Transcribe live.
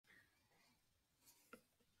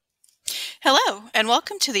Hello, and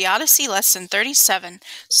welcome to the Odyssey Lesson 37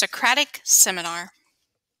 Socratic Seminar.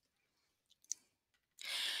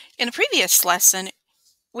 In a previous lesson,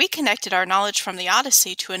 we connected our knowledge from the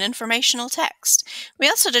Odyssey to an informational text. We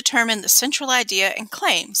also determined the central idea and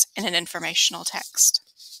claims in an informational text.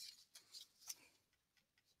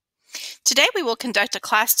 Today we will conduct a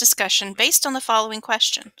class discussion based on the following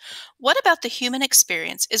question. What about the human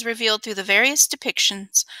experience is revealed through the various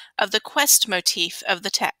depictions of the quest motif of the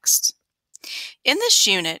text? In this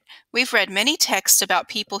unit, we've read many texts about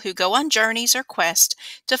people who go on journeys or quests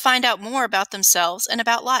to find out more about themselves and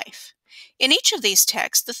about life. In each of these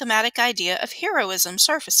texts, the thematic idea of heroism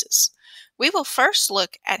surfaces. We will first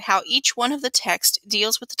look at how each one of the texts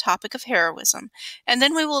deals with the topic of heroism, and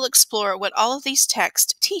then we will explore what all of these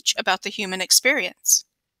texts teach about the human experience.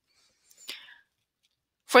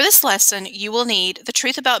 For this lesson, you will need The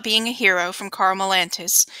Truth About Being a Hero from Karl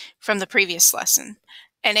Melantes from the previous lesson,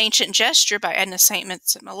 An Ancient Gesture by Edna St.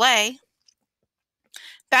 Vincent Millay,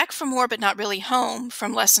 Back from War But Not Really Home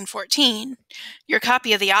from Lesson 14, your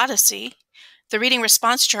copy of the Odyssey, the Reading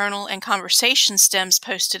Response Journal and conversation stems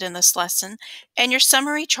posted in this lesson, and your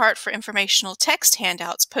summary chart for informational text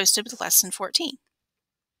handouts posted with Lesson 14.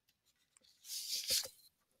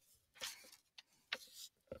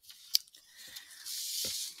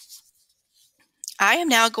 I am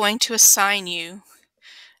now going to assign you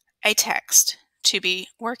a text to be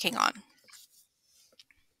working on.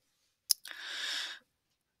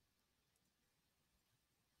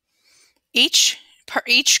 Each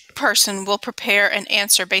person will prepare an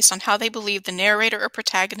answer based on how they believe the narrator or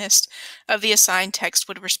protagonist of the assigned text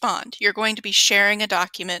would respond. You're going to be sharing a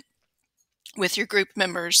document with your group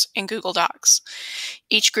members in Google Docs.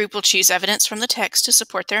 Each group will choose evidence from the text to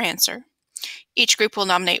support their answer. Each group will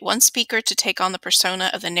nominate one speaker to take on the persona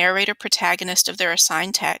of the narrator protagonist of their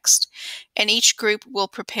assigned text, and each group will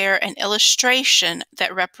prepare an illustration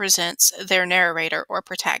that represents their narrator or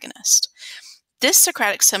protagonist. This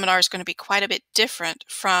Socratic seminar is going to be quite a bit different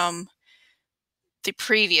from the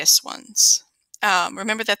previous ones.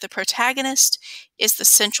 Remember that the protagonist is the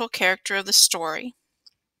central character of the story,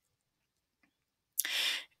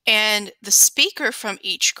 and the speaker from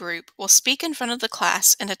each group will speak in front of the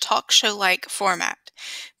class in a talk show-like format.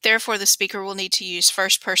 Therefore, the speaker will need to use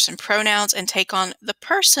first-person pronouns and take on the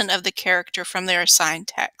person of the character from their assigned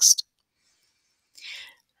text.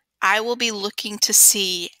 I will be looking to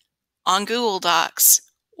see on Google Docs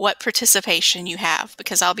what participation you have,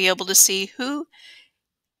 because I'll be able to see who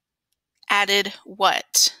added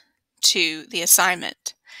what to the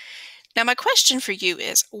assignment. Now, my question for you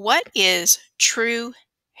is, what is true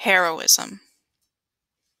heroism?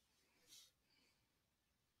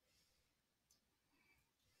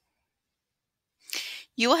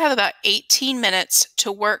 You will have about 18 minutes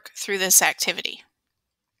to work through this activity.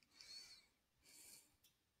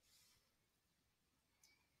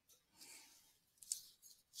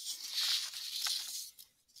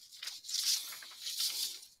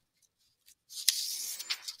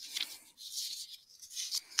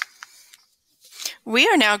 We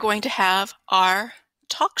are now going to have our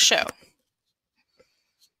talk show.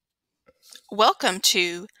 Welcome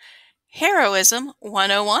to Heroism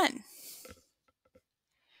 101.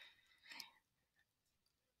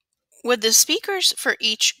 Would the speakers for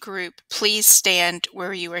each group please stand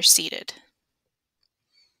where you are seated?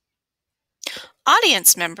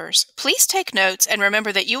 Audience members, please take notes and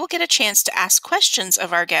remember that you will get a chance to ask questions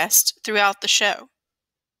of our guests throughout the show.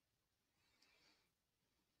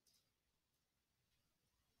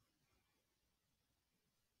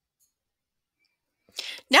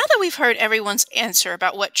 Now that we've heard everyone's answer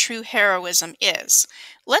about what true heroism is,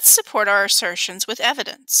 let's support our assertions with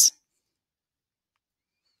evidence.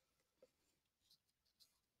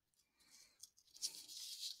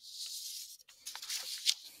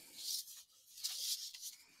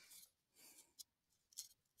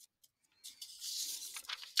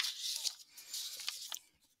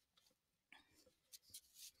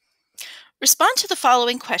 Respond to the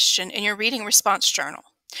following question in your reading response journal.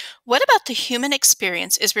 What about the human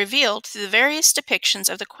experience is revealed through the various depictions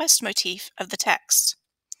of the quest motif of the text?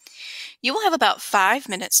 You will have about 5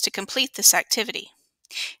 minutes to complete this activity.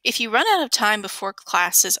 If you run out of time before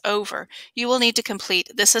class is over, you will need to complete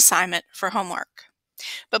this assignment for homework.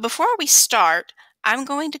 But before we start, I'm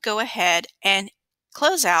going to go ahead and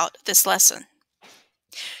close out this lesson.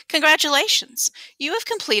 Congratulations! You have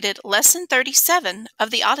completed Lesson 37 of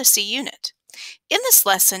the Odyssey unit. In this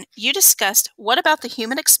lesson, you discussed what about the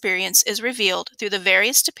human experience is revealed through the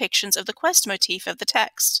various depictions of the quest motif of the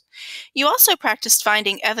text. You also practiced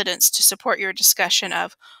finding evidence to support your discussion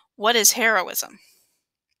of what is heroism.